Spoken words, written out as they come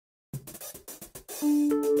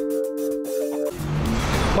Welcome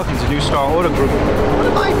to New Star Auto Group. One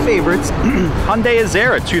of my favorites, Hyundai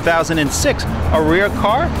Azera 2006, a rare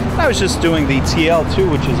car. I was just doing the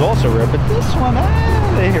TL2, which is also rare, but this one,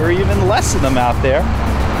 there are even less of them out there.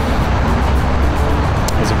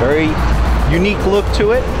 Has a very unique look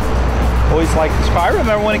to it. Always liked this car. I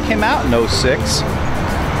remember when it came out in 06.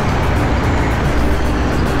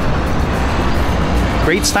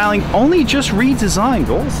 Great styling, only just redesigned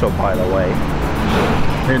also, by the way.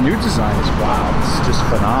 Their new design is wow, it's just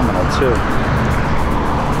phenomenal too.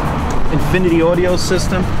 Infinity audio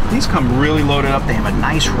system. These come really loaded up. They have a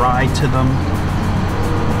nice ride to them.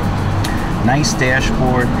 Nice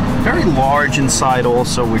dashboard. Very large inside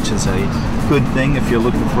also, which is a good thing if you're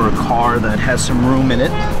looking for a car that has some room in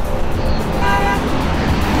it.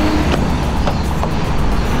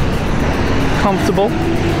 Comfortable.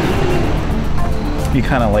 You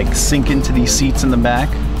kind of like sink into these seats in the back.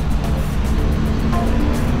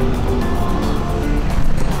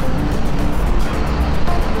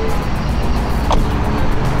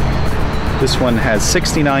 This one has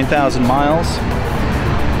 69,000 miles.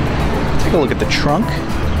 Take a look at the trunk.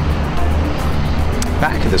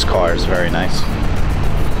 Back of this car is very nice.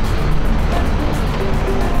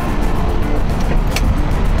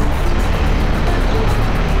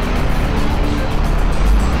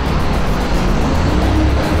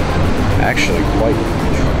 Actually quite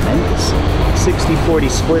tremendous. 60-40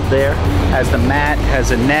 split there. Has the mat, has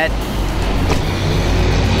a net.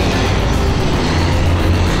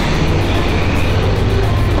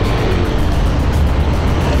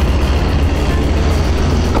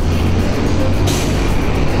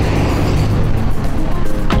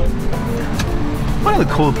 One of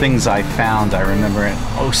the cool things I found, I remember in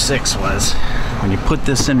 06, was when you put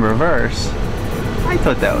this in reverse. I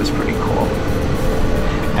thought that was pretty cool.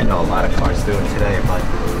 I know a lot of cars do it today, but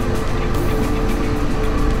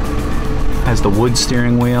has the wood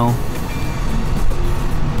steering wheel,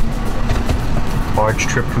 large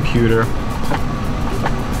trip computer,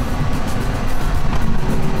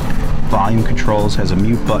 volume controls, has a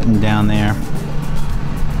mute button down there.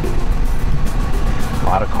 A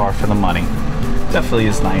lot of car for the money. Definitely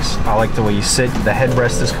is nice. I like the way you sit. The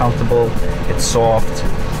headrest is comfortable. It's soft.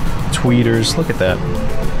 Tweeters. Look at that.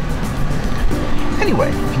 Anyway,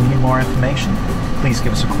 if you need more information, please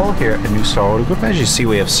give us a call here at New Star Auto Group. As you see,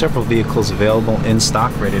 we have several vehicles available in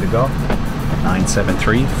stock, ready to go.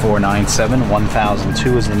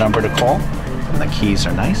 973-497-1002 is the number to call. And the keys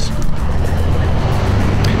are nice.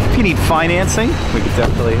 If you need financing, we could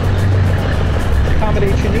definitely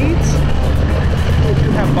accommodate your needs. We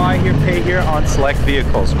do have buy here, pay here on select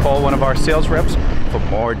vehicles. Call one of our sales reps for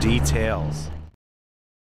more details.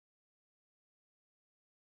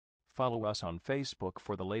 Follow us on Facebook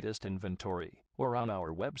for the latest inventory, or on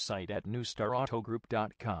our website at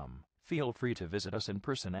newstarautogroup.com. Feel free to visit us in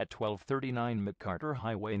person at 1239 McCarter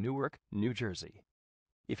Highway, Newark, New Jersey.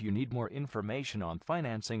 If you need more information on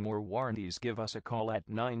financing or warranties, give us a call at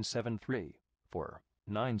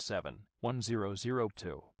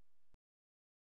 973-497-1002.